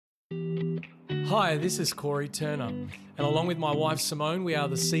Hi, this is Corey Turner, and along with my wife Simone, we are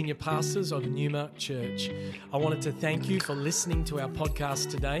the senior pastors of Numa Church. I wanted to thank you for listening to our podcast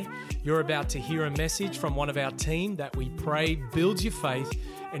today. You're about to hear a message from one of our team that we pray builds your faith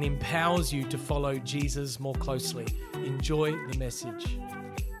and empowers you to follow Jesus more closely. Enjoy the message.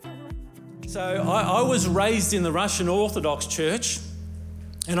 So I was raised in the Russian Orthodox Church,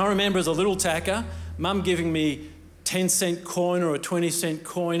 and I remember as a little tacker, Mum giving me 10-cent coin or a 20-cent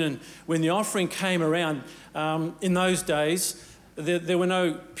coin, and when the offering came around, in those days, there were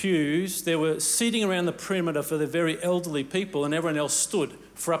no pews. There were seating around the perimeter for the very elderly people, and everyone else stood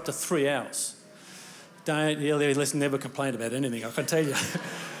for up to 3 hours. Let's never complain about anything, I can tell you,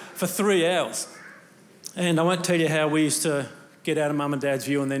 for 3 hours. And I won't tell you how we used to get out of Mum and Dad's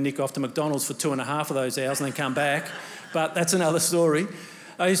view and then nick off to McDonald's for 2.5 of those hours and then come back, but that's another story.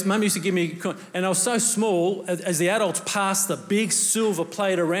 Mum used to give me, and I was so small, as the adults passed the big silver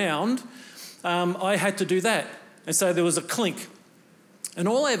plate around, I had to do that. And so there was a clink. And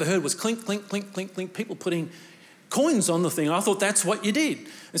all I ever heard was clink, clink, clink, clink, clink, people putting coins on the thing. I thought that's what you did.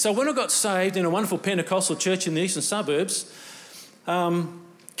 And so when I got saved in a wonderful Pentecostal church in the eastern suburbs,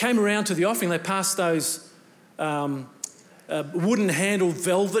 came around to the offering, they passed those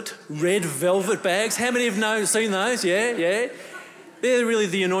wooden-handled red velvet bags. How many have seen those? Yeah. They're really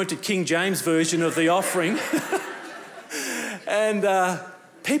the anointed King James version of the offering. And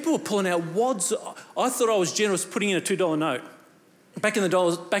people were pulling out wads. I thought I was generous putting in a $2 note. Back in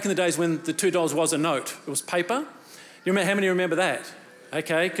the days when the $2 was a note, it was paper. You remember, how many remember that?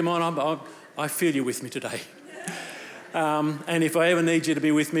 Okay, come on, I feel you with me today. And if I ever need you to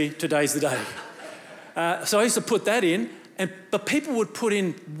be with me, today's the day. So I used to put that in, but people would put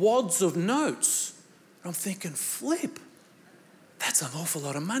in wads of notes. And I'm thinking, flip. That's an awful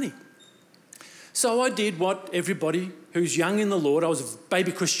lot of money. So I did what everybody who's young in the Lord, I was a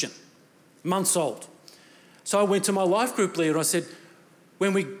baby Christian, months old. So I went to my life group leader and I said,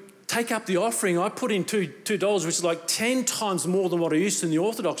 when we take up the offering, I put in $2, which is like 10 times more than what I used to in the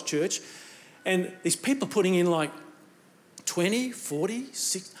Orthodox Church. And these people putting in like $20, $40,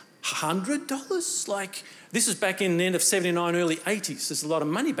 $60, $100. Like, this is back in the end of 79, early 80s. There's a lot of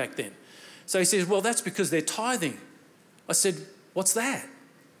money back then. So he says, well, that's because they're tithing. I said, what's that?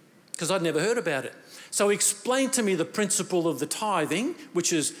 Because I'd never heard about it. So he explained to me the principle of the tithing,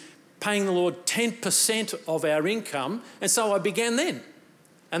 which is paying the Lord 10% of our income. And so I began then.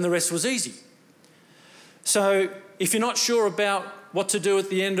 And the rest was easy. So if you're not sure about what to do at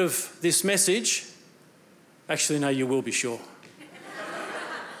the end of this message, actually, no, you will be sure.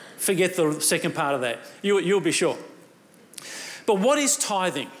 Forget the second part of that. You'll be sure. But what is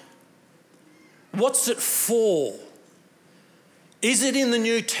tithing? What's it for? Is it in the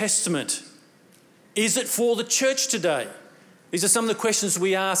New Testament? Is it for the church today? These are some of the questions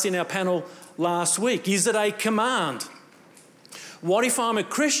we asked in our panel last week. Is it a command? What if I'm a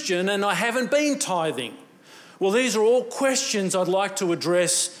Christian and I haven't been tithing? Well, these are all questions I'd like to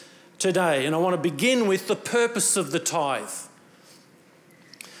address today, and I want to begin with the purpose of the tithe.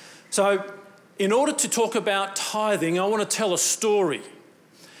 So, in order to talk about tithing, I want to tell a story.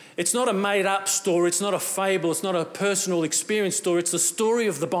 It's not a made-up story, it's not a fable, it's not a personal experience story, it's the story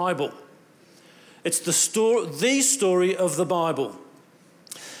of the Bible. It's the story of the Bible.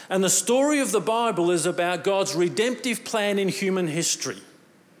 And the story of the Bible is about God's redemptive plan in human history.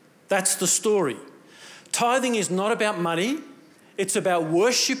 That's the story. Tithing is not about money, it's about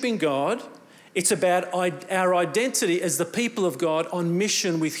worshipping God, it's about our identity as the people of God on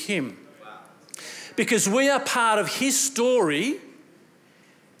mission with Him. Because we are part of His story,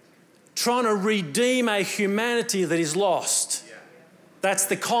 trying to redeem a humanity that is lost. That's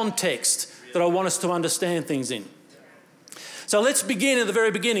the context that I want us to understand things in. So let's begin at the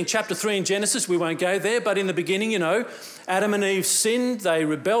very beginning, chapter 3 in Genesis. We won't go there, but in the beginning, Adam and Eve sinned, they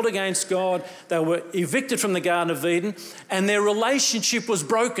rebelled against God, they were evicted from the Garden of Eden, and their relationship was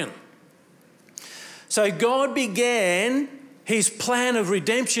broken. So God began His plan of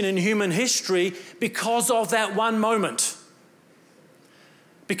redemption in human history because of that one moment.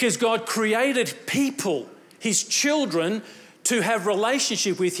 Because God created people, His children, to have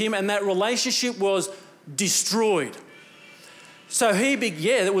relationship with Him, and that relationship was destroyed. So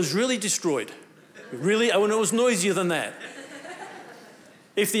it was really destroyed. Really, and it was noisier than that.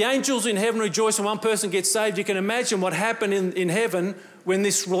 If the angels in heaven rejoice and one person gets saved, you can imagine what happened in heaven when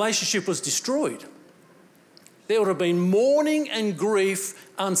this relationship was destroyed. There would have been mourning and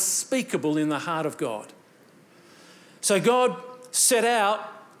grief unspeakable in the heart of God. So God set out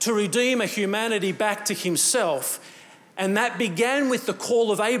to redeem a humanity back to Himself, and that began with the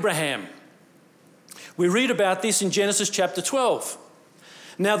call of Abraham. We read about this in Genesis chapter 12.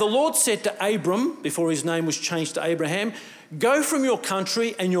 Now the Lord said to Abram, before his name was changed to Abraham, go from your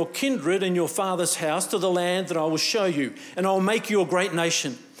country and your kindred and your father's house to the land that I will show you, and I will make you a great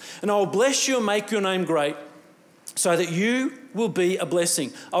nation. And I will bless you and make your name great, so that you will be a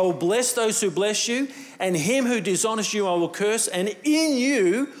blessing. I will bless those who bless you, and him who dishonors you I will curse, and in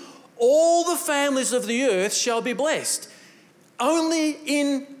you all the families of the earth shall be blessed. Only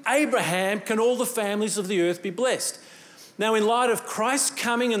in Abraham can all the families of the earth be blessed. Now, in light of Christ's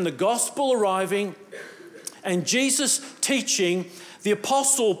coming and the gospel arriving and Jesus teaching, the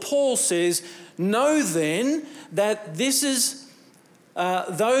Apostle Paul says, know then that this is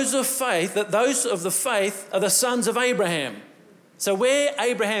those of the faith are the sons of Abraham. So we're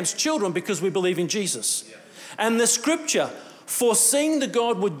Abraham's children because we believe in Jesus. Yeah. And the scripture, foreseeing that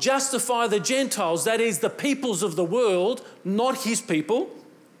God would justify the Gentiles, that is the peoples of the world, not his people,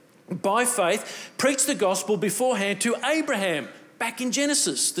 by faith, preached the gospel beforehand to Abraham, back in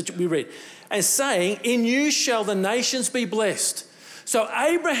Genesis that we read, and saying, in you shall the nations be blessed. So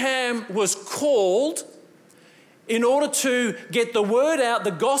Abraham was called in order to get the word out,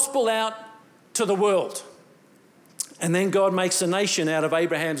 the gospel out to the world. And then God makes a nation out of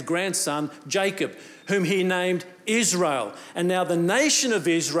Abraham's grandson, Jacob, whom he named Israel. And now the nation of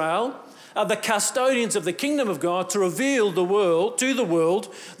Israel are the custodians of the kingdom of God to reveal to the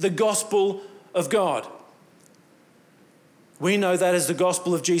world the gospel of God. We know that as the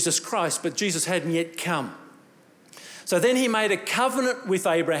gospel of Jesus Christ, but Jesus hadn't yet come. So then he made a covenant with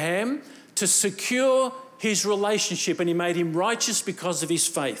Abraham to secure his relationship, and he made him righteous because of his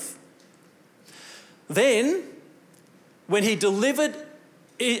faith. Then, when he delivered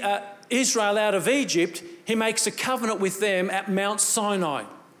Israel out of Egypt, he makes a covenant with them at Mount Sinai,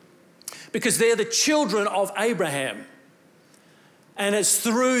 because they're the children of Abraham. And it's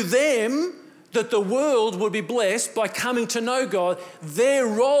through them that the world would be blessed by coming to know God. Their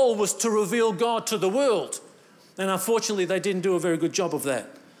role was to reveal God to the world. And unfortunately, they didn't do a very good job of that.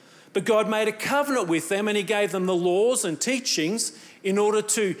 But God made a covenant with them, and he gave them the laws and teachings in order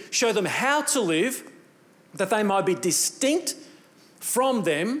to show them how to live, that they might be distinct from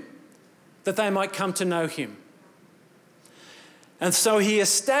them, that they might come to know him. And so he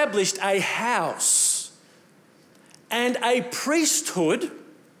established a house and a priesthood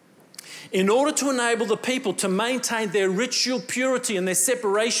in order to enable the people to maintain their ritual purity and their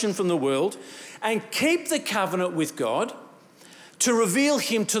separation from the world and keep the covenant with God to reveal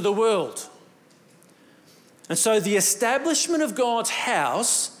him to the world. And so the establishment of God's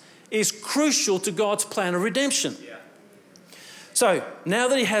house is crucial to God's plan of redemption. Yeah. So now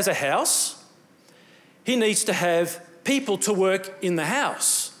that he has a house, he needs to have people to work in the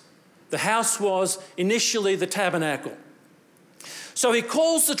house. The house was initially the tabernacle. So he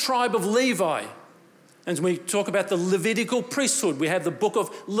calls the tribe of Levi. And when we talk about the Levitical priesthood, we have the book of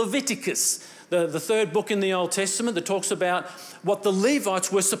Leviticus, the third book in the Old Testament that talks about what the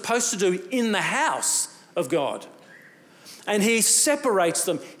Levites were supposed to do in the house of God. And he separates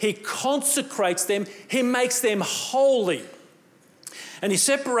them, he consecrates them, he makes them holy. And he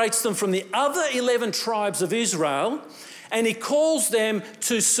separates them from the other 11 tribes of Israel, and he calls them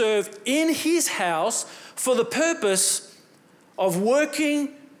to serve in his house for the purpose of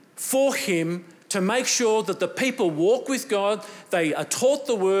working for him to make sure that the people walk with God, they are taught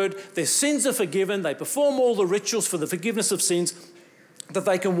the word, their sins are forgiven, they perform all the rituals for the forgiveness of sins, that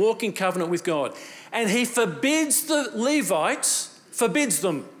they can walk in covenant with God. And he forbids the Levites,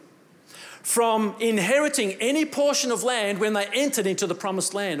 from inheriting any portion of land when they entered into the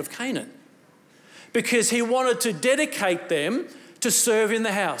promised land of Canaan, because he wanted to dedicate them to serve in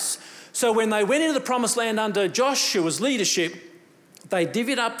the house. So when they went into the promised land under Joshua's leadership, they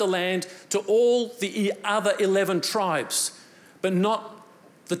divvied up the land to all the other 11 tribes, but not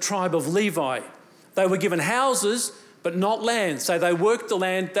the tribe of Levi. They were given houses, but not land. So they worked the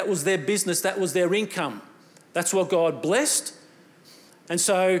land. That was their business. That was their income. That's what God blessed. And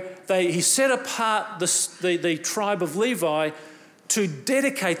so he set apart the tribe of Levi to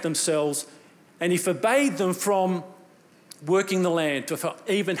dedicate themselves, and he forbade them from working the land, to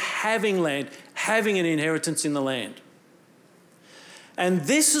even having land, having an inheritance in the land. And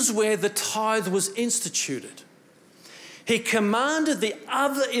this is where the tithe was instituted. He commanded the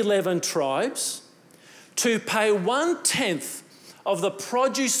other 11 tribes to pay 1/10 of the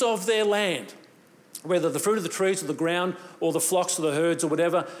produce of their land, whether the fruit of the trees or the ground or the flocks or the herds or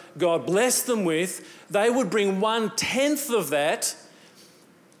whatever God blessed them with. They would bring 1/10 of that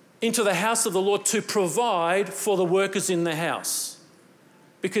into the house of the Lord to provide for the workers in the house,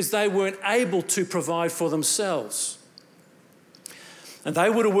 because they weren't able to provide for themselves. And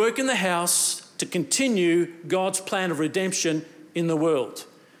they were to work in the house to continue God's plan of redemption in the world.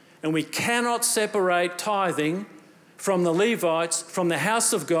 And we cannot separate tithing from the Levites, from the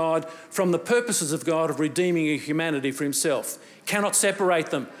house of God, from the purposes of God of redeeming humanity for himself. Cannot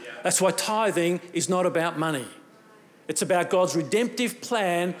separate them. That's why tithing is not about money. It's about God's redemptive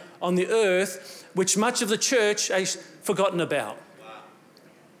plan on the earth, which much of the church has forgotten about.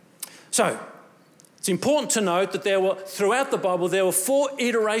 So, it's important to note that throughout the Bible, there were 4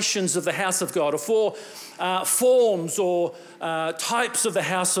 iterations of the house of God, or 4 forms or types of the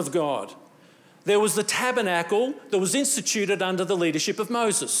house of God. There was the tabernacle that was instituted under the leadership of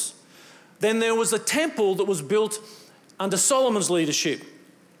Moses. Then there was the temple that was built under Solomon's leadership.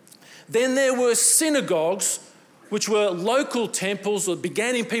 Then there were synagogues, which were local temples that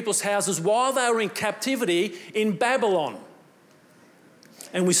began in people's houses while they were in captivity in Babylon.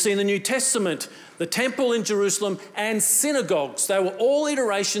 And we see in the New Testament the temple in Jerusalem and synagogues. They were all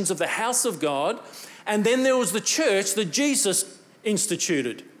iterations of the house of God. And then there was the church that Jesus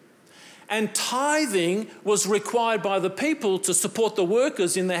instituted. And tithing was required by the people to support the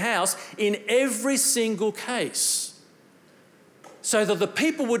workers in the house in every single case, so that the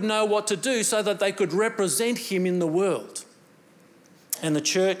people would know what to do so that they could represent him in the world. And the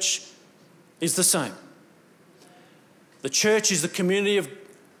church is the same. The church is the community of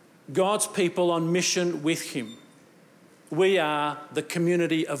God's people on mission with him. We are the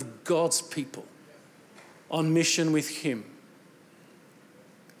community of God's people on mission with him.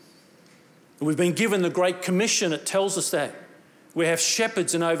 We've been given the Great Commission. It tells us that. We have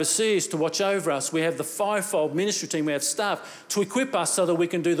shepherds and overseers to watch over us. We have the fivefold ministry team. We have staff to equip us so that we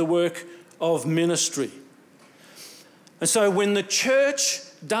can do the work of ministry. And so when the church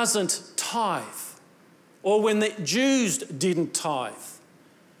doesn't tithe, or when the Jews didn't tithe,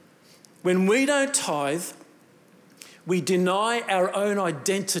 when we don't tithe, we deny our own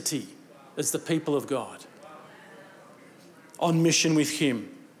identity as the people of God on mission with him.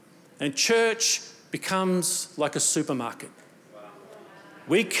 And church becomes like a supermarket.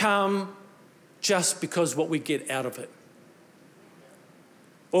 We come just because what we get out of it.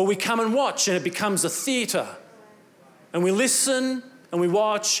 Or we come and watch and it becomes a theatre. And we listen and we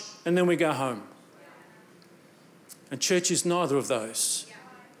watch and then we go home. And church is neither of those.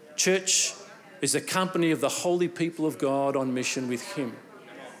 Church is a company of the holy people of God on mission with him.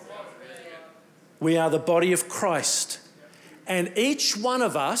 We are the body of Christ. And each one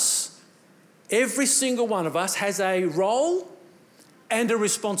of us, every single one of us, has a role and a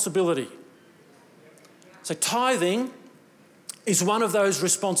responsibility. So tithing is one of those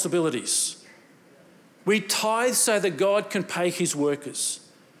responsibilities. We tithe so that God can pay his workers,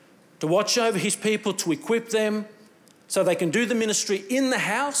 to watch over his people, to equip them so they can do the ministry in the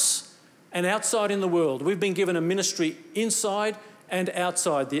house and outside in the world. We've been given a ministry inside and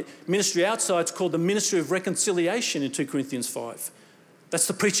outside. The ministry outside is called the ministry of reconciliation in 2 Corinthians 5. That's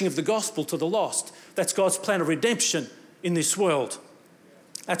the preaching of the gospel to the lost. That's God's plan of redemption in this world.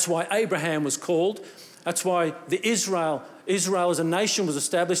 That's why Abraham was called. That's why Israel as a nation was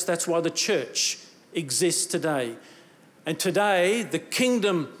established. That's why the church exists today. And today, the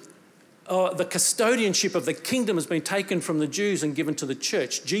kingdom, the custodianship of the kingdom has been taken from the Jews and given to the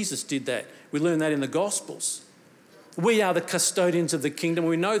church. Jesus did that. We learn that in the Gospels. We are the custodians of the kingdom.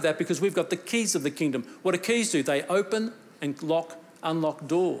 We know that because we've got the keys of the kingdom. What do keys do? They open and unlock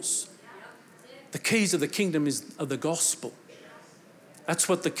doors. The keys of the kingdom are the gospel. That's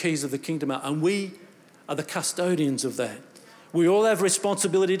what the keys of the kingdom are. And we are the custodians of that. We all have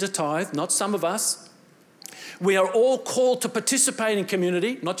responsibility to tithe, not some of us. We are all called to participate in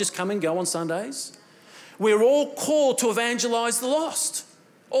community, not just come and go on Sundays. We're all called to evangelise the lost.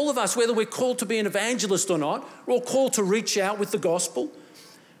 All of us, whether we're called to be an evangelist or not, we're all called to reach out with the gospel.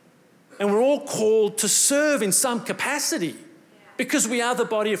 And we're all called to serve in some capacity because we are the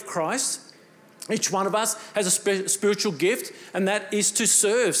body of Christ. Each one of us has a spiritual gift, and that is to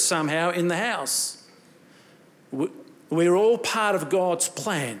serve somehow in the house. We're all part of God's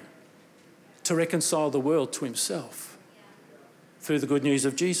plan to reconcile the world to himself through the good news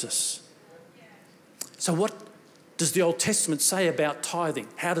of Jesus. So what does the Old Testament say about tithing?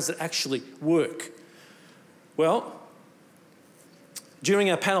 How does it actually work? Well, during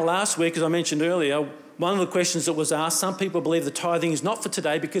our panel last week, as I mentioned earlier, one of the questions that was asked, some people believe the tithing is not for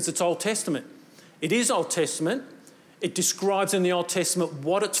today because it's Old Testament. It is Old Testament. It describes in the Old Testament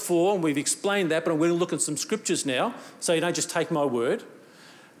what it's for, and we've explained that, but I'm going to look at some scriptures now, so you don't just take my word.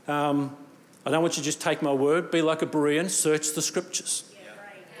 I don't want you to just take my word. Be like a Berean, search the scriptures.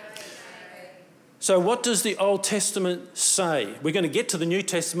 So what does the Old Testament say? We're going to get to the New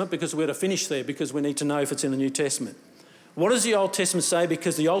Testament because we're going to finish there because we need to know if it's in the New Testament. What does the Old Testament say?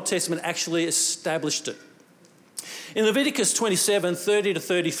 Because the Old Testament actually established it. In Leviticus 27, 30 to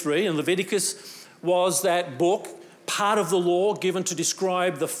 33, and Leviticus was that book, part of the law given to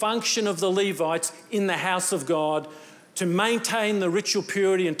describe the function of the Levites in the house of God to maintain the ritual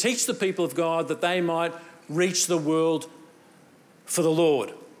purity and teach the people of God that they might reach the world for the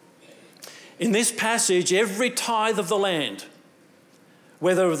Lord. In this passage, every tithe of the land,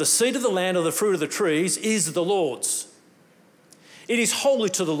 whether of the seed of the land or the fruit of the trees, is the Lord's. It is holy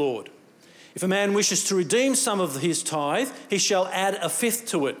to the Lord. If a man wishes to redeem some of his tithe, he shall add a fifth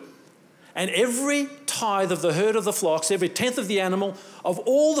to it. And every tithe of the herd of the flocks, every tenth of the animal, of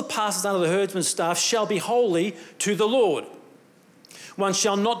all that passes under the herdsman's staff, shall be holy to the Lord. One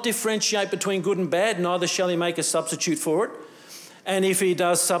shall not differentiate between good and bad, neither shall he make a substitute for it. And if he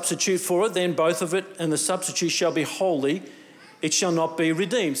does substitute for it, then both of it and the substitute shall be holy. It shall not be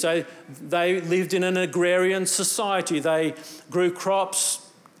redeemed. So they lived in an agrarian society. They grew crops,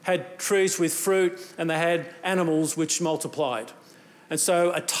 had trees with fruit, and they had animals which multiplied. And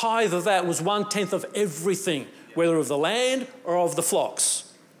so a tithe of that was 1/10 of everything, whether of the land or of the flocks.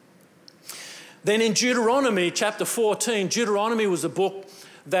 Then in Deuteronomy chapter 14, Deuteronomy was a book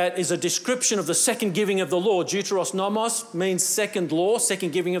that is a description of the second giving of the law. Deuteros nomos means second law,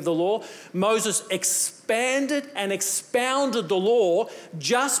 second giving of the law. Moses expanded and expounded the law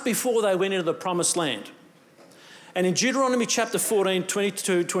just before they went into the promised land. And in Deuteronomy chapter 14,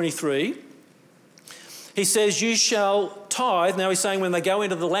 22, 23, he says, you shall tithe. Now he's saying when they go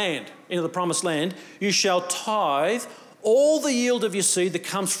into the land, into the promised land, you shall tithe all the yield of your seed that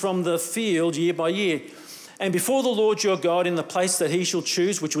comes from the field year by year. And before the Lord your God in the place that he shall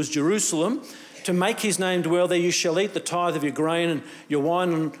choose, which was Jerusalem, to make his name dwell there, you shall eat the tithe of your grain and your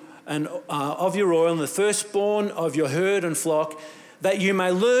wine and of your oil and the firstborn of your herd and flock, that you may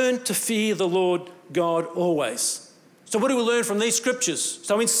learn to fear the Lord God always. So what do we learn from these scriptures?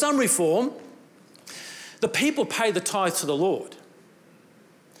 So in summary form, the people pay the tithe to the Lord.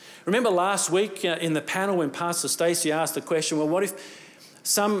 Remember last week in the panel when Pastor Stacey asked the question, well, what if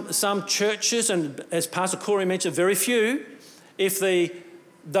some churches, and as Pastor Corey mentioned, very few, if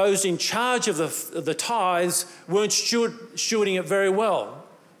those in charge of the tithes weren't stewarding it very well,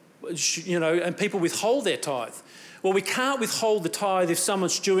 and people withhold their tithe. Well, we can't withhold the tithe if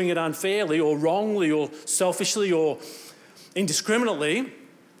someone's stewarding it unfairly or wrongly or selfishly or indiscriminately,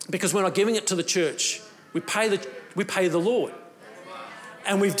 because we're not giving it to the church. We pay the Lord.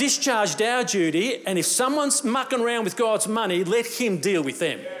 And we've discharged our duty, and if someone's mucking around with God's money, let him deal with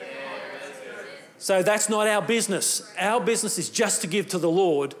them. So that's not our business. Our business is just to give to the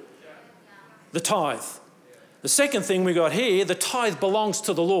Lord the tithe. The second thing we got here, the tithe belongs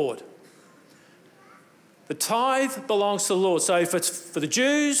to the Lord. The tithe belongs to the Lord. So if it's for the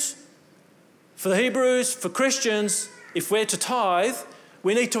Jews, for the Hebrews, for Christians, if we're to tithe,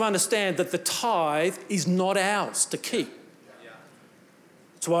 we need to understand that the tithe is not ours to keep.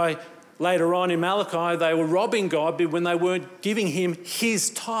 That's why later on in Malachi, they were robbing God when they weren't giving him his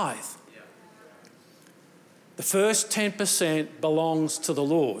tithe. The first 10% belongs to the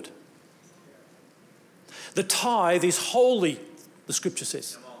Lord. The tithe is holy, the scripture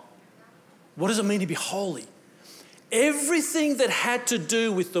says. What does it mean to be holy? Everything that had to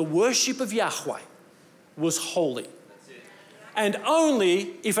do with the worship of Yahweh was holy. And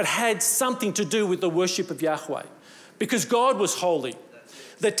only if it had something to do with the worship of Yahweh. Because God was holy.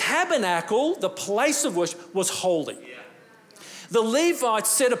 The tabernacle, the place of worship, was holy. The Levites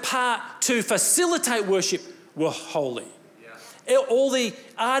set apart to facilitate worship were holy. All the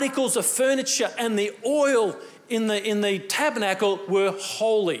articles of furniture and the oil in the tabernacle were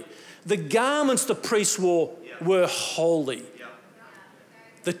holy. The garments the priests wore were holy.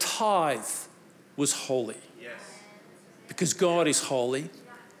 The tithe was holy. Because God is holy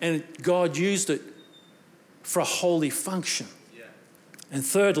and God used it for a holy function. And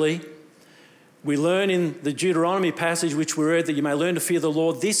thirdly, we learn in the Deuteronomy passage which we read that you may learn to fear the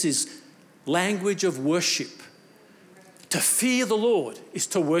Lord. This is language of worship. To fear the Lord is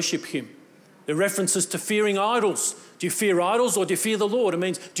to worship him. There are references to fearing idols. Do you fear idols or do you fear the Lord? It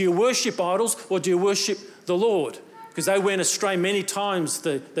means, do you worship idols or do you worship the Lord? Because they went astray many times,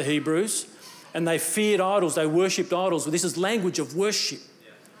 the Hebrews, and they feared idols, they worshipped idols. Well, this is language of worship.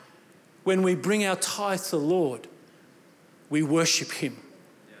 When we bring our tithe to the Lord, we worship him.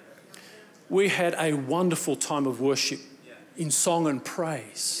 We had a wonderful time of worship in song and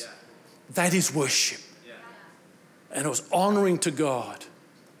praise. That is worship. And it was honouring to God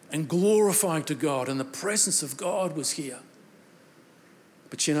and glorifying to God, and the presence of God was here.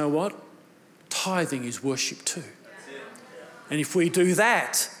 But you know what? Tithing is worship too. And if we do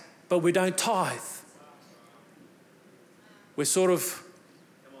that, but we don't tithe, we're sort of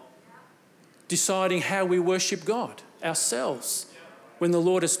deciding how we worship God ourselves when the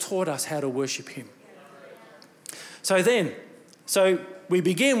Lord has taught us how to worship him. So we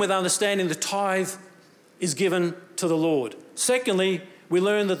begin with understanding the tithe is given to the Lord. Secondly, we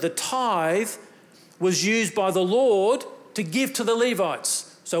learn that the tithe was used by the Lord to give to the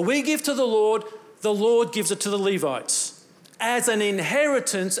Levites. So we give to the Lord gives it to the Levites as an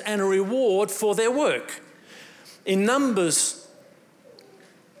inheritance and a reward for their work. In Numbers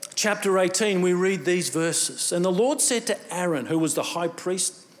chapter 18, we read these verses. And the Lord said to Aaron, who was the high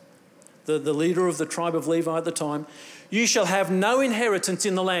priest, the leader of the tribe of Levi at the time, "You shall have no inheritance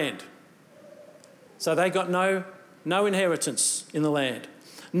in the land." So they got no inheritance in the land.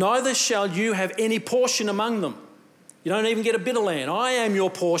 "Neither shall you have any portion among them." You don't even get a bit of land. "I am your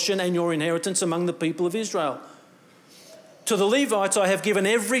portion and your inheritance among the people of Israel. To the Levites I have given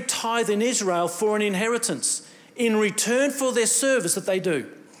every tithe in Israel for an inheritance, in return for their service that they do,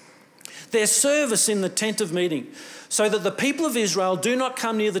 their service in the tent of meeting, so that the people of Israel do not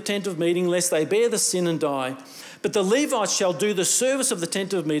come near the tent of meeting, lest they bear the sin and die. But the Levites shall do the service of the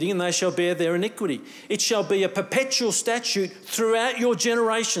tent of meeting, and they shall bear their iniquity. It shall be a perpetual statute throughout your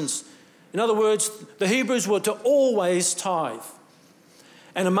generations." In other words, the Hebrews were to always tithe.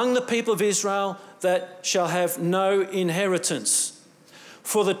 "And among the people of Israel that shall have no inheritance.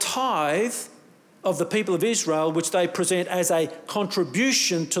 For the tithe of the people of Israel, which they present as a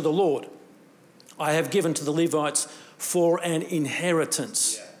contribution to the Lord, I have given to the Levites for an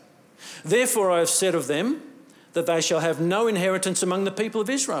inheritance. Therefore I have said of them that they shall have no inheritance among the people of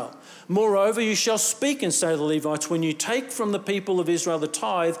Israel. Moreover, you shall speak and say to the Levites, when you take from the people of Israel the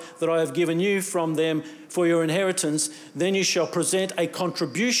tithe that I have given you from them for your inheritance, then you shall present a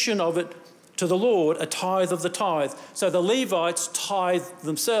contribution of it to the Lord, a tithe of the tithe." So the Levites tithe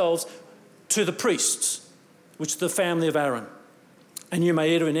themselves to the priests, which is the family of Aaron. "And you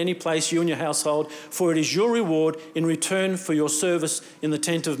may eat it in any place, you and your household, for it is your reward in return for your service in the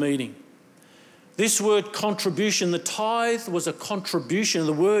tent of meeting." This word contribution, the tithe was a contribution.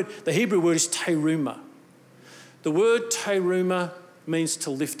 The Hebrew word is teruma. The word teruma means to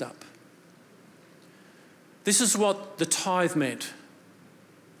lift up. This is what the tithe meant.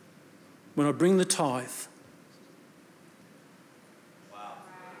 When I bring the tithe,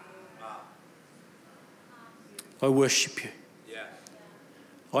 I worship you.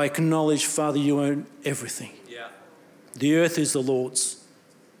 I acknowledge, Father, you own everything. The earth is the Lord's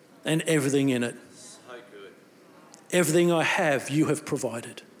and everything in it. Everything I have, you have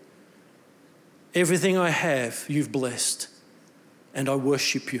provided. Everything I have, you've blessed. And I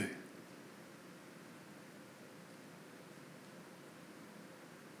worship you.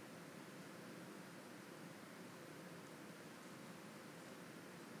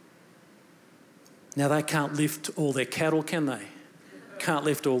 Now, they can't lift all their cattle, can they? Can't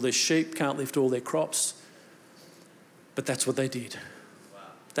lift all their sheep, can't lift all their crops. But that's what they did.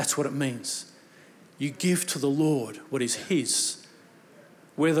 That's what it means. You give to the Lord what is his.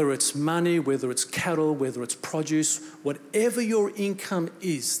 Whether it's money, whether it's cattle, whether it's produce, whatever your income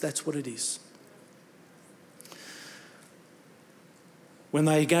is, that's what it is. When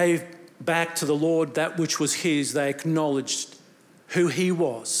they gave back to the Lord that which was his, they acknowledged who he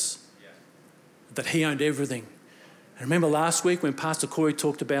was, that he owned everything. And remember last week when Pastor Corey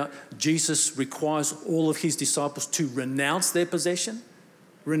talked about Jesus requires all of his disciples to renounce their possession?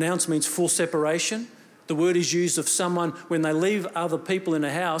 Renounce means full separation. The word is used of someone when they leave other people in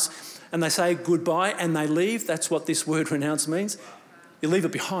a house and they say goodbye and they leave. That's what this word renounce means. You leave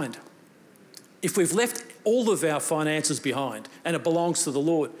it behind. If we've left all of our finances behind and it belongs to the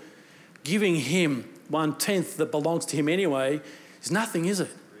Lord, giving him 1/10 that belongs to him anyway is nothing, is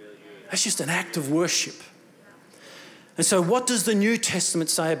it? That's just an act of worship. And so what does the New Testament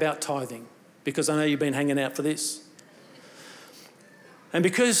say about tithing? Because I know you've been hanging out for this. And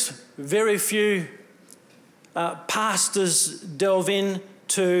because very few pastors delve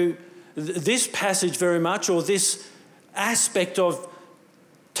into this passage very much, or this aspect of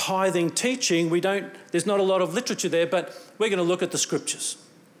tithing teaching, there's not a lot of literature there, but we're going to look at the scriptures.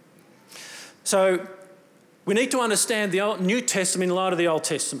 So we need to understand the New Testament in light of the Old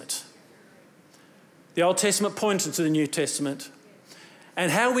Testament. The Old Testament pointed to the New Testament.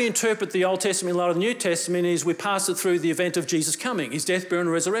 And how we interpret the Old Testament in light of the New Testament is we pass it through the event of Jesus coming, his death, burial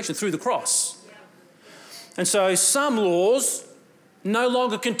and resurrection, through the cross. And so some laws no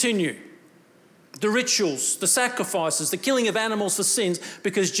longer continue. The rituals, the sacrifices, the killing of animals for sins,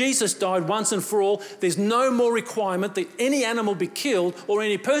 because Jesus died once and for all, there's no more requirement that any animal be killed or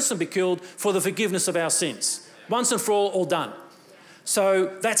any person be killed for the forgiveness of our sins. Once and for all done.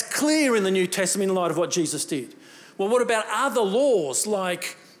 So that's clear in the New Testament in light of what Jesus did. Well, what about other laws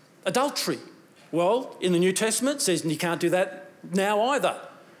like adultery, Well, in the New Testament it says you can't do that now either.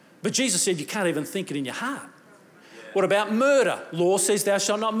 But Jesus said you can't even think it in your heart. What about murder? Law says thou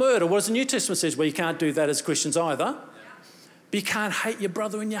shalt not murder. What does the New Testament says? Well, you can't do that as Christians either. But you can't hate your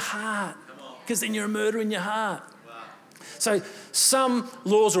brother in your heart, because then you're a murderer in your heart. So some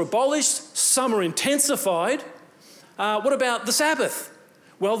laws are abolished, some are intensified. What about the Sabbath?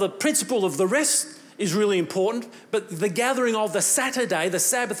 Well, the principle of the rest is really important, but the gathering of the Saturday, the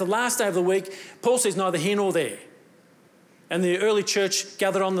Sabbath, the last day of the week, Paul says neither here nor there. And the early church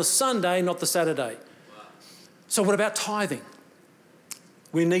gathered on the Sunday, not the Saturday. So what about tithing?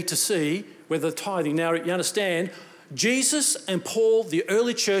 We need to see whether tithing... Now, you understand, Jesus and Paul, the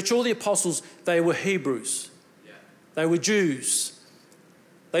early church, all the apostles, they were Hebrews. Yeah. They were Jews.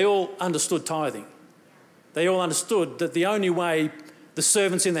 They all understood tithing. They all understood that the only way the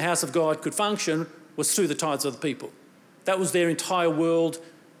servants in the house of God could function was through the tithes of the people. That was their entire world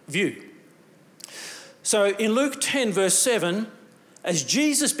view. So in Luke 10, verse 7, as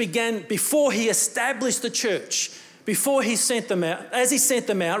Jesus began, before he established the church, before he sent them out, as he sent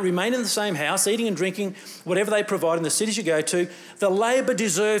them out, remain in the same house, eating and drinking whatever they provide in the cities you go to, the labourer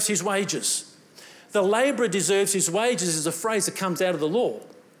deserves his wages. The labourer deserves his wages is a phrase that comes out of the law.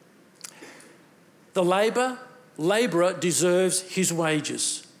 The labourer deserves his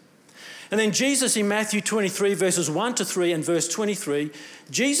wages. And then Jesus in Matthew 23, verses 1 to 3 and verse 23,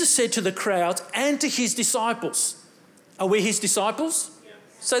 Jesus said to the crowds and to his disciples, are we his disciples? Yeah.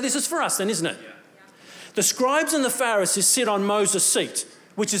 So this is for us then, isn't it? Yeah. The scribes and the Pharisees sit on Moses' seat,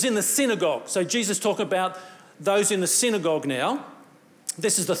 which is in the synagogue. So Jesus talking about those in the synagogue now.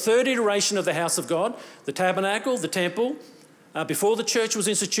 This is the third iteration of the house of God, the tabernacle, the temple. Before the church was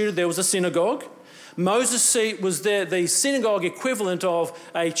instituted, there was a synagogue. Moses' seat was the synagogue equivalent of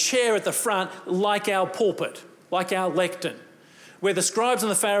a chair at the front, like our pulpit, like our lectern, where the scribes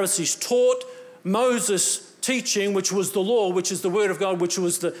and the Pharisees taught Moses' teaching, which was the law, which is the word of God, which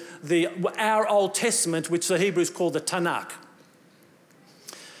was our Old Testament, which the Hebrews call the Tanakh.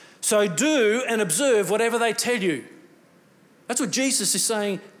 So do and observe whatever they tell you. That's what Jesus is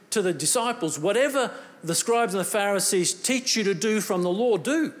saying to the disciples. Whatever the scribes and the Pharisees teach you to do from the law,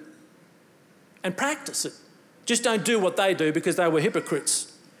 do. And practice it. Just don't do what they do, because they were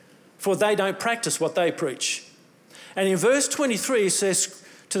hypocrites, for they don't practice what they preach. And in verse 23 it says,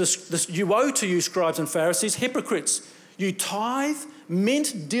 woe to you, scribes and Pharisees, hypocrites! You tithe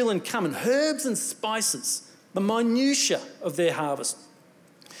mint, dill and cumin, herbs and spices, the minutiae of their harvest.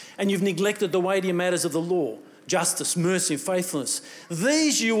 And you've neglected the weightier matters of the law, justice, mercy and faithfulness.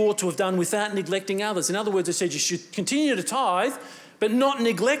 These you ought to have done without neglecting others. In other words, it said you should continue to tithe, but not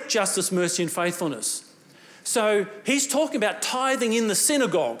neglect justice, mercy and faithfulness. So he's talking about tithing in the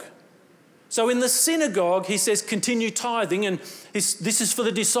synagogue. So in the synagogue, he says continue tithing, and this is for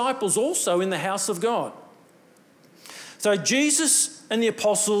the disciples also in the house of God. So Jesus and the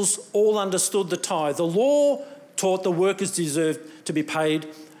apostles all understood the tithe. The law taught the workers deserved to be paid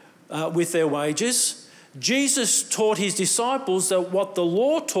with their wages. Jesus taught his disciples that what the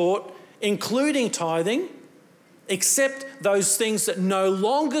law taught, including tithing, except those things that no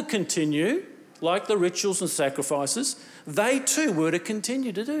longer continue, like the rituals and sacrifices, they too were to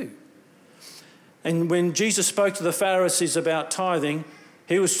continue to do. And when Jesus spoke to the Pharisees about tithing,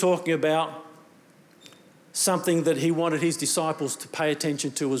 he was talking about something that he wanted his disciples to pay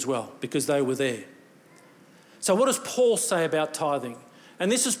attention to as well, because they were there. So what does Paul say about tithing?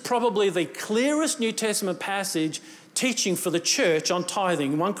 And this is probably the clearest New Testament passage teaching for the church on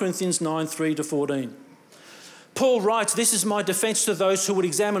tithing, 1 Corinthians 9, 3 to 14. Paul writes, this is my defence to those who would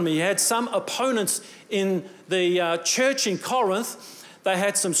examine me. He had some opponents in the church in Corinth. They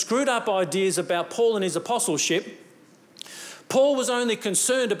had some screwed up ideas about Paul and his apostleship. Paul was only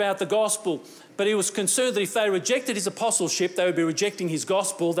concerned about the gospel, but he was concerned that if they rejected his apostleship, they would be rejecting his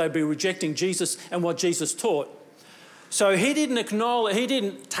gospel, they would be rejecting Jesus and what Jesus taught. So he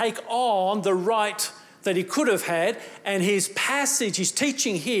didn't take on the right that he could have had, and his passage, his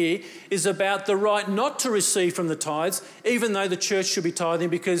teaching here is about the right not to receive from the tithes, even though the church should be tithing,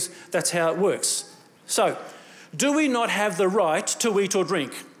 because that's how it works. So, do we not have the right to eat or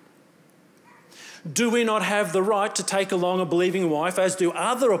drink? Do we not have the right to take along a believing wife, as do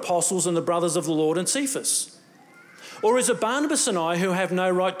other apostles and the brothers of the Lord and Cephas? Or is it Barnabas and I who have no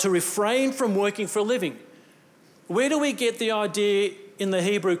right to refrain from working for a living? Where do we get the idea in the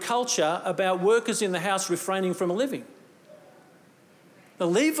Hebrew culture about workers in the house refraining from a living? The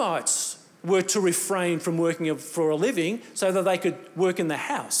Levites were to refrain from working for a living so that they could work in the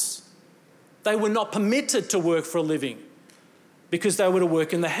house. They were not permitted to work for a living because they were to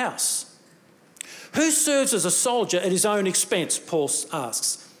work in the house. Who serves as a soldier at his own expense, Paul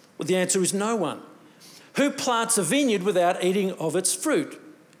asks. Well, the answer is no one. Who plants a vineyard without eating of its fruit?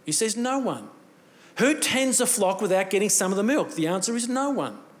 He says no one. Who tends a flock without getting some of the milk? The answer is no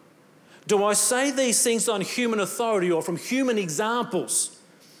one. Do I say these things on human authority or from human examples?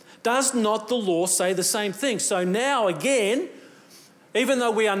 Does not the law say the same thing? So now again, even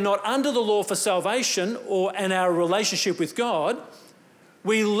though we are not under the law for salvation and our relationship with God,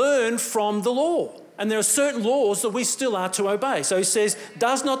 we learn from the law. And there are certain laws that we still are to obey. So he says,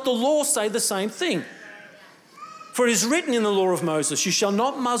 does not the law say the same thing? For it is written in the law of Moses, you shall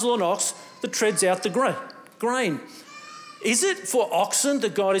not muzzle an ox that treads out the grain. Is it for oxen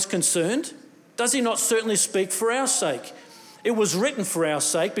that God is concerned? Does he not certainly speak for our sake? It was written for our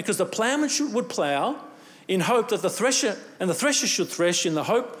sake because the ploughman would plough in hope that the thresher should thresh in the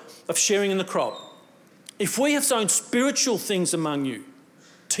hope of sharing in the crop. If we have sown spiritual things among you,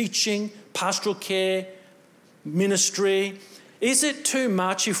 teaching, pastoral care, ministry, is it too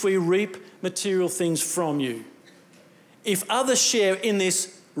much if we reap material things from you? If others share in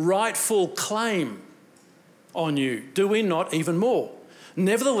this rightful claim on you, do we not even more?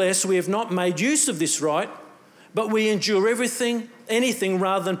 Nevertheless, we have not made use of this right, but we endure anything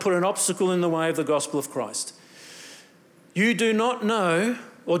rather than put an obstacle in the way of the gospel of Christ. You do not know,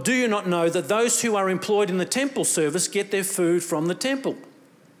 or do you not know, that those who are employed in the temple service get their food from the temple,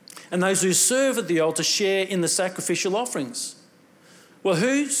 and those who serve at the altar share in the sacrificial offerings? Well,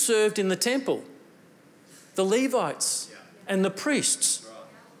 who served in the temple? The Levites and the priests.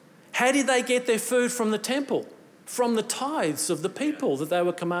 How did they get their food from the temple? From the tithes of the people that they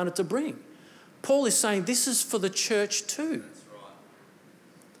were commanded to bring. Paul is saying this is for the church too.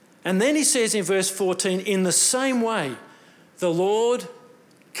 And then he says in verse 14, in the same way, the Lord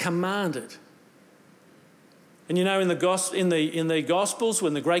commanded. And you know, in the Gospels,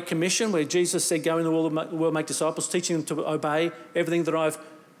 when the Great Commission, where Jesus said, go in the world, make disciples, teaching them to obey everything that I've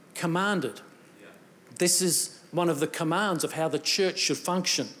commanded. Yeah. This is one of the commands of how the church should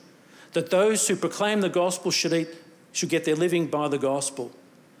function, that those who proclaim the gospel should get their living by the gospel.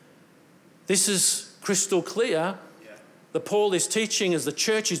 This is crystal clear that Paul is teaching as the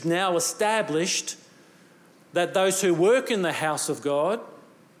church is now established that those who work in the house of God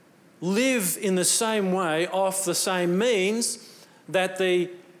live in the same way, off the same means that the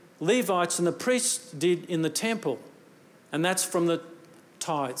Levites and the priests did in the temple, and that's from the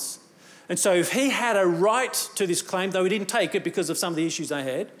tithes. And so if he had a right to this claim, though he didn't take it because of some of the issues they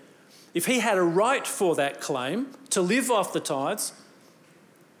had, if he had a right for that claim to live off the tithes,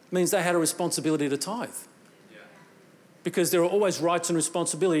 means they had a responsibility to tithe. Yeah. Because there are always rights and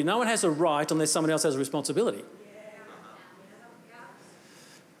responsibility. No one has a right unless someone else has a responsibility.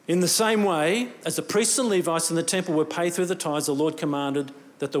 In the same way, as the priests and Levites in the temple were paid through the tithes, the Lord commanded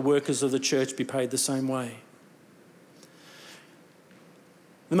that the workers of the church be paid the same way.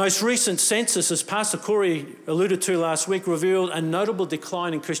 The most recent census, as Pastor Corey alluded to last week, revealed a notable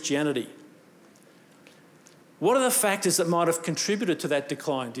decline in Christianity. What are the factors that might have contributed to that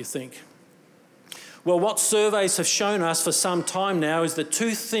decline, do you think? Well, what surveys have shown us for some time now is that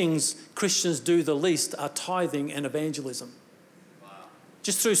two things Christians do the least are tithing and evangelism. Wow.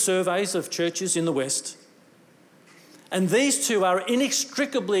 Just through surveys of churches in the West. And these two are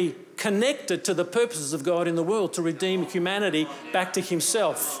inextricably connected to the purposes of God in the world to redeem humanity back to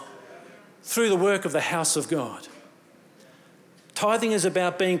himself through the work of the house of God. Tithing is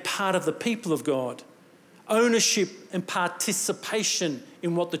about being part of the people of God, ownership and participation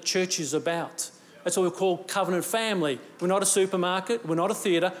in what the church is about. That's what we call covenant family. We're not a supermarket, we're not a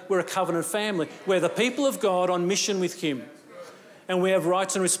theatre, we're a covenant family. We're the people of God on mission with him. And we have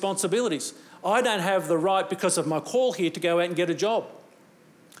rights and responsibilities. I don't have the right because of my call here to go out and get a job.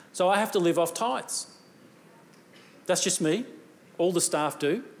 So I have to live off tithes. That's just me. All the staff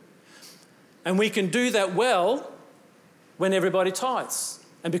do. And we can do that well when everybody tithes.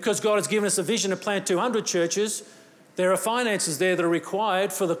 And because God has given us a vision to plant 200 churches, there are finances there that are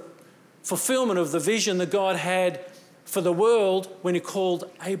required for the fulfillment of the vision that God had for the world when he called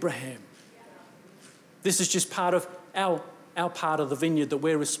Abraham. This is just part of our part of the vineyard that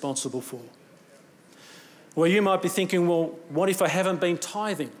we're responsible for. Well, you might be thinking, well, what if I haven't been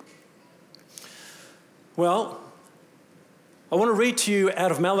tithing? Well, I want to read to you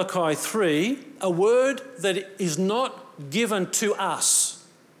out of Malachi 3, a word that is not given to us.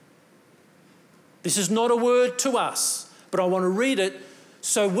 This is not a word to us, but I want to read it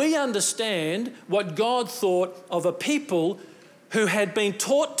so we understand what God thought of a people who had been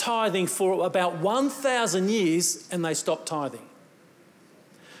taught tithing for about 1,000 years and they stopped tithing.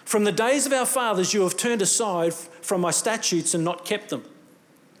 From the days of our fathers, you have turned aside from my statutes and not kept them.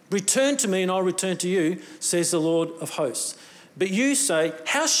 Return to me and I'll return to you, says the Lord of hosts. But you say,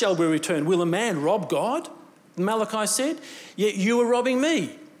 how shall we return? Will a man rob God? Malachi said, yet you are robbing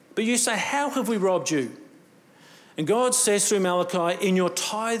me. But you say, how have we robbed you? And God says through Malachi, in your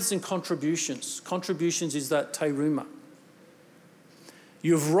tithes and contributions. Contributions is that teruma.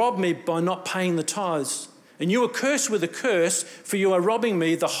 You've robbed me by not paying the tithes. And you are cursed with a curse, for you are robbing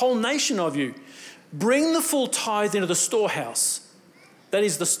me, the whole nation of you. Bring the full tithe into the storehouse. That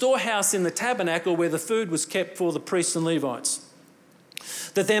is the storehouse in the tabernacle where the food was kept for the priests and Levites.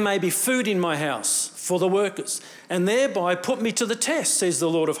 That there may be food in my house for the workers, and thereby put me to the test, says the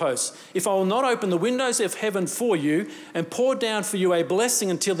Lord of hosts, if I will not open the windows of heaven for you and pour down for you a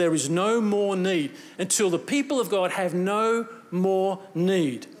blessing until there is no more need, until the people of God have no more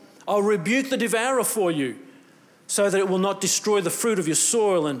need. I'll rebuke the devourer for you, so that it will not destroy the fruit of your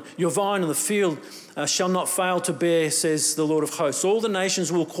soil, and your vine in the field shall not fail to bear, says the Lord of hosts. All the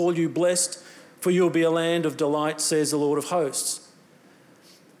nations will call you blessed, for you will be a land of delight, says the Lord of hosts.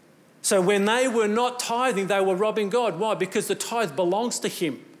 So when they were not tithing, they were robbing God. Why? Because the tithe belongs to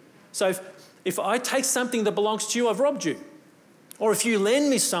him. So if I take something that belongs to you, I've robbed you. Or if you lend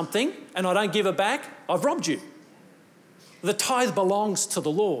me something and I don't give it back, I've robbed you. The tithe belongs to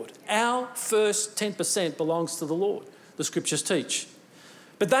the Lord. Our first 10% belongs to the Lord, the scriptures teach.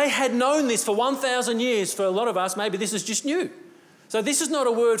 But they had known this for 1,000 years. For a lot of us, maybe this is just new. So this is not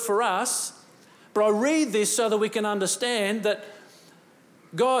a word for us, but I read this so that we can understand that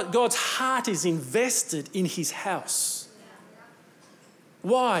God's heart is invested in his house.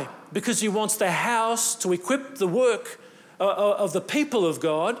 Why? Because he wants the house to equip the work of the people of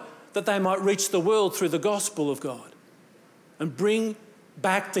God, that they might reach the world through the gospel of God and bring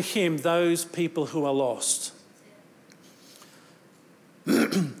back to him those people who are lost.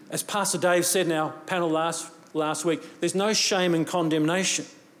 As Pastor Dave said in our panel last week, there's no shame and condemnation.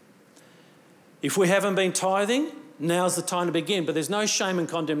 If we haven't been tithing, now's the time to begin. But there's no shame and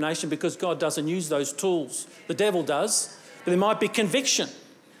condemnation because God doesn't use those tools. The devil does. But there might be conviction.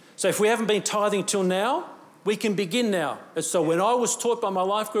 So if we haven't been tithing till now, we can begin now. And so when I was taught by my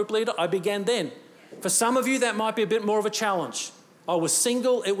life group leader, I began then. For some of you, that might be a bit more of a challenge. I was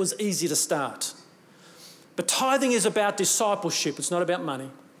single. It was easy to start. But tithing is about discipleship. It's not about money.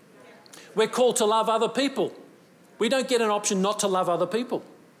 We're called to love other people. We don't get an option not to love other people.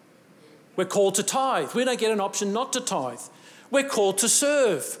 We're called to tithe. We don't get an option not to tithe. We're called to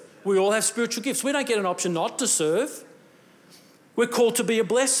serve. We all have spiritual gifts. We don't get an option not to serve. We're called to be a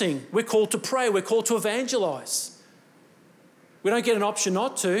blessing. We're called to pray. We're called to evangelize. We don't get an option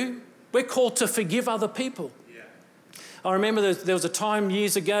not to. We're called to forgive other people. Yeah. I remember there was a time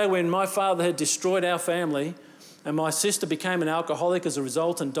years ago when my father had destroyed our family and my sister became an alcoholic as a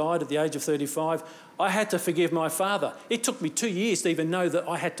result and died at the age of 35. I had to forgive my father. It took me 2 years to even know that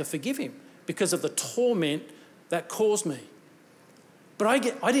I had to forgive him because of the torment that caused me. But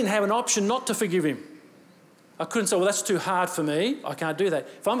I didn't have an option not to forgive him. I couldn't say, well, that's too hard for me. I can't do that.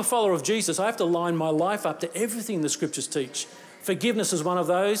 If I'm a follower of Jesus, I have to line my life up to everything the scriptures teach. Forgiveness is one of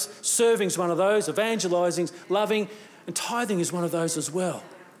those. Serving is one of those. Evangelizing, loving, and tithing is one of those as well.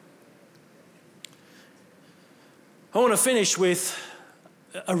 I want to finish with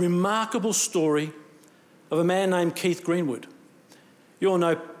a remarkable story of a man named Keith Greenwood. You all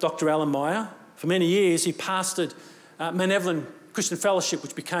know Dr. Alan Meyer. For many years, he pastored Mount Evelyn Christian Fellowship,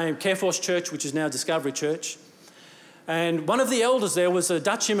 which became Careforce Church, which is now Discovery Church. And one of the elders there was a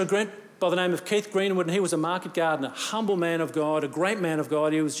Dutch immigrant by the name of Keith Greenwood, and he was a market gardener, humble man of God, a great man of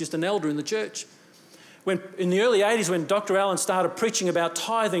God. He was just an elder in the church. In the early 80s, when Dr. Alan started preaching about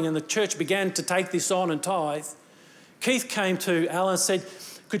tithing and the church began to take this on and tithe, Keith came to Alan and said,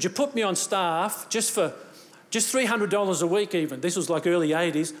 could you put me on staff just $300 a week even? This was like early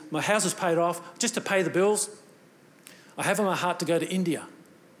 80s. My house is paid off, just to pay the bills. I have in my heart to go to India.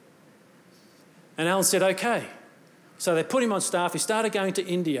 And Alan said, okay. So they put him on staff. He started going to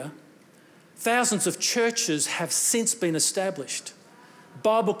India. Thousands of churches have since been established.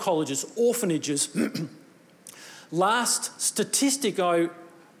 Bible colleges, orphanages. Last statistic I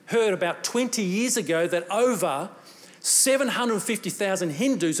heard about 20 years ago that over 750,000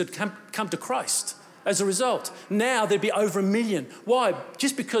 Hindus had come to Christ as a result. Now there'd be over 1 million. Why?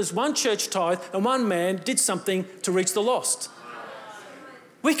 Just because one church tithe and one man did something to reach the lost.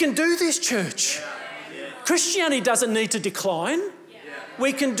 We can do this, church. Christianity doesn't need to decline.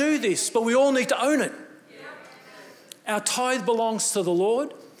 We can do this, but we all need to own it. Our tithe belongs to the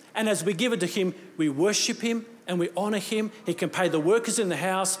Lord, and as we give it to him, we worship him and we honour him. He can pay the workers in the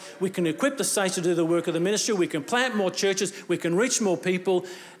house. We can equip the saints to do the work of the ministry. We can plant more churches. We can reach more people.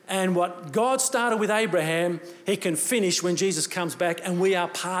 And what God started with Abraham, he can finish when Jesus comes back, and we are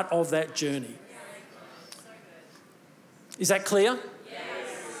part of that journey. Is that clear?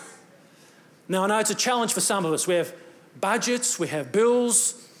 Yes. Now, I know it's a challenge for some of us. We have budgets, we have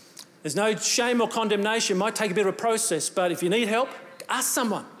bills. There's no shame or condemnation. It might take a bit of a process, but if you need help, ask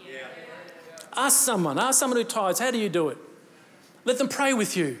someone. Yeah. Ask someone who tithes. How do you do it? Let them pray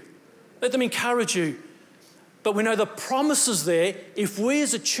with you. Let them encourage you. But we know the promises there, if we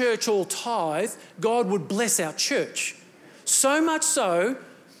as a church all tithe, God would bless our church. So much so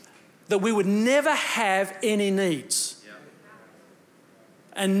that we would never have any needs. Yeah.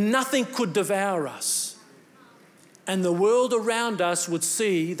 And nothing could devour us. And the world around us would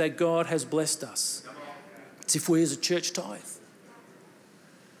see that God has blessed us. It's if we as a church tithe.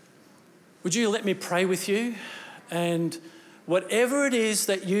 Would you let me pray with you? And whatever it is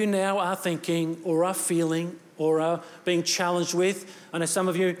that you now are thinking or are feeling or are being challenged with, I know some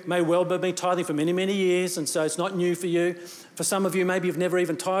of you may well have been tithing for many, many years, and so it's not new for you. For some of you, maybe you've never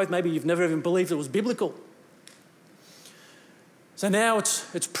even tithed, maybe you've never even believed it was biblical. So now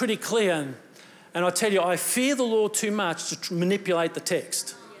it's pretty clear. And I tell you, I fear the Lord too much to manipulate the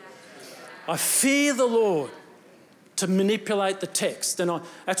text. I fear the Lord to manipulate the text. And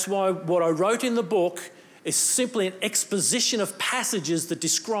that's why what I wrote in the book is simply an exposition of passages that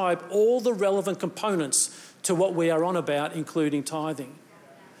describe all the relevant components to what we are on about, including tithing.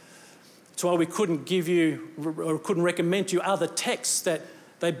 That's why we couldn't give you or couldn't recommend to you other texts that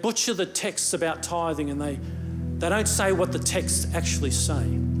they butcher the texts about tithing and they don't say what the texts actually say.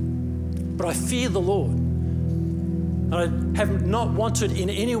 But I fear the Lord. I have not wanted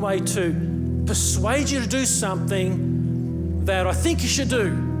in any way to persuade you to do something that I think you should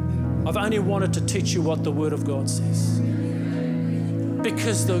do. I've only wanted to teach you what the Word of God says.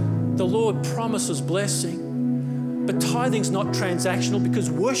 Because the Lord promises blessing. But tithing's not transactional because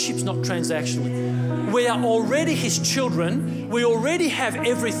worship's not transactional. We are already His children. We already have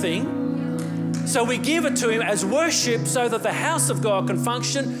everything. So we give it to Him as worship so that the house of God can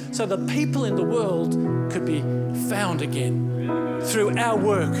function, so that people in the world could be found again through our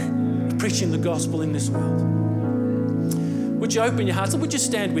work preaching the gospel in this world. Would you open your hearts? Would you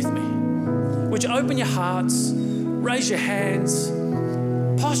stand with me? Would you open your hearts, raise your hands,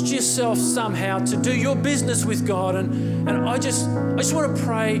 posture yourself somehow to do your business with God. And I just want to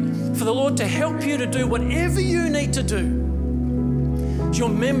pray for the Lord to help you to do whatever you need to do.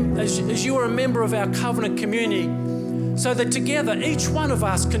 As you are a member of our covenant community, so that together each one of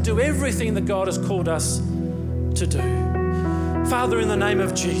us can do everything that God has called us to do. Father, in the name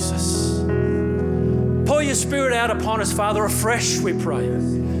of Jesus, pour your Spirit out upon us, Father, afresh, we pray.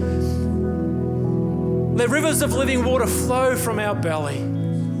 Let rivers of living water flow from our belly.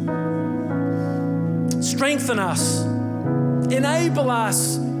 Strengthen us, enable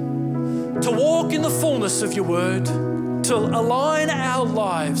us to walk in the fullness of your word, to align our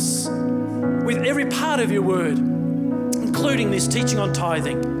lives with every part of your word, including this teaching on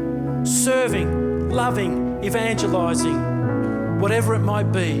tithing, serving, loving, evangelizing, whatever it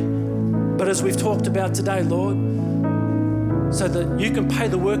might be. But as we've talked about today, Lord, so that you can pay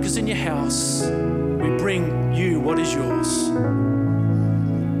the workers in your house, we bring you what is yours.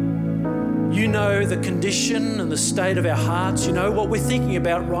 You know the condition and the state of our hearts. You know what we're thinking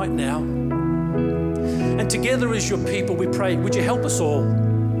about right now. And together as your people, we pray, would you help us all?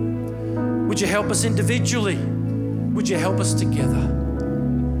 Would you help us individually? Would you help us together?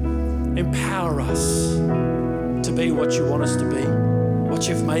 Empower us to be what you want us to be, what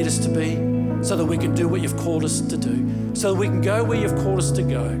you've made us to be, so that we can do what you've called us to do, so that we can go where you've called us to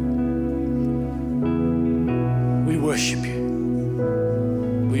go. We worship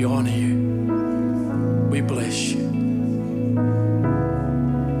you. We honor you. We bless you.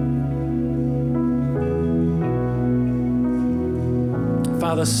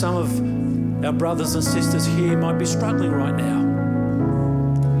 Father, some of our brothers and sisters here might be struggling right now.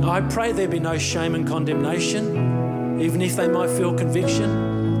 I pray there be no shame and condemnation, even if they might feel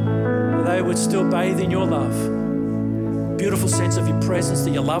conviction, they would still bathe in your love. Beautiful sense of your presence,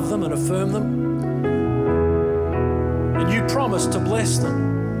 that you love them and affirm them. And you promise to bless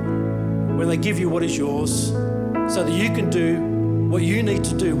them when they give you what is yours, so that you can do what you need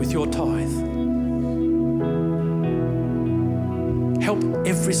to do with your tithe. Help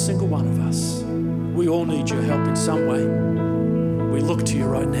every single one of us. We all need your help in some way. We look to you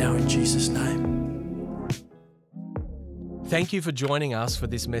right now in Jesus' name. Thank you for joining us for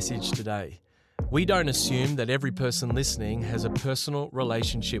this message today. We don't assume that every person listening has a personal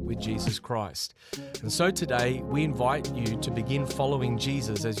relationship with Jesus Christ. And so today, we invite you to begin following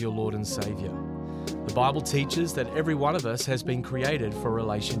Jesus as your Lord and Savior. The Bible teaches that every one of us has been created for a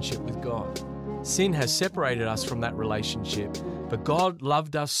relationship with God. Sin has separated us from that relationship, but God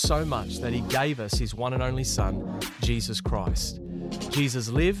loved us so much that He gave us His one and only Son, Jesus Christ. Jesus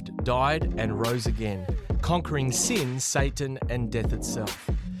lived, died, and rose again, conquering sin, Satan, and death itself.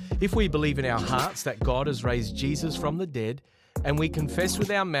 If we believe in our hearts that God has raised Jesus from the dead, and we confess with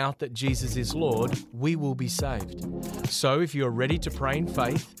our mouth that Jesus is Lord, we will be saved. So if you are ready to pray in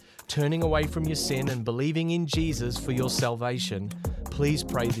faith, turning away from your sin and believing in Jesus for your salvation, please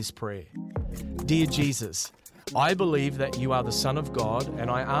pray this prayer. Dear Jesus, I believe that you are the Son of God, and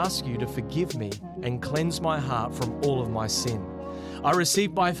I ask you to forgive me and cleanse my heart from all of my sin. I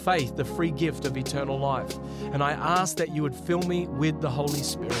receive by faith the free gift of eternal life, and I ask that you would fill me with the Holy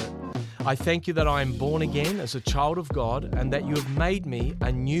Spirit. I thank you that I am born again as a child of God and that you have made me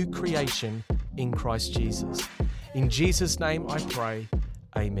a new creation in Christ Jesus. In Jesus' name I pray,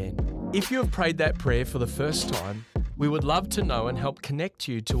 amen. If you have prayed that prayer for the first time, we would love to know and help connect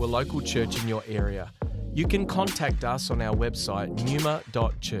you to a local church in your area. You can contact us on our website,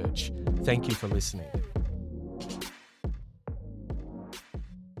 numa.church. Thank you for listening.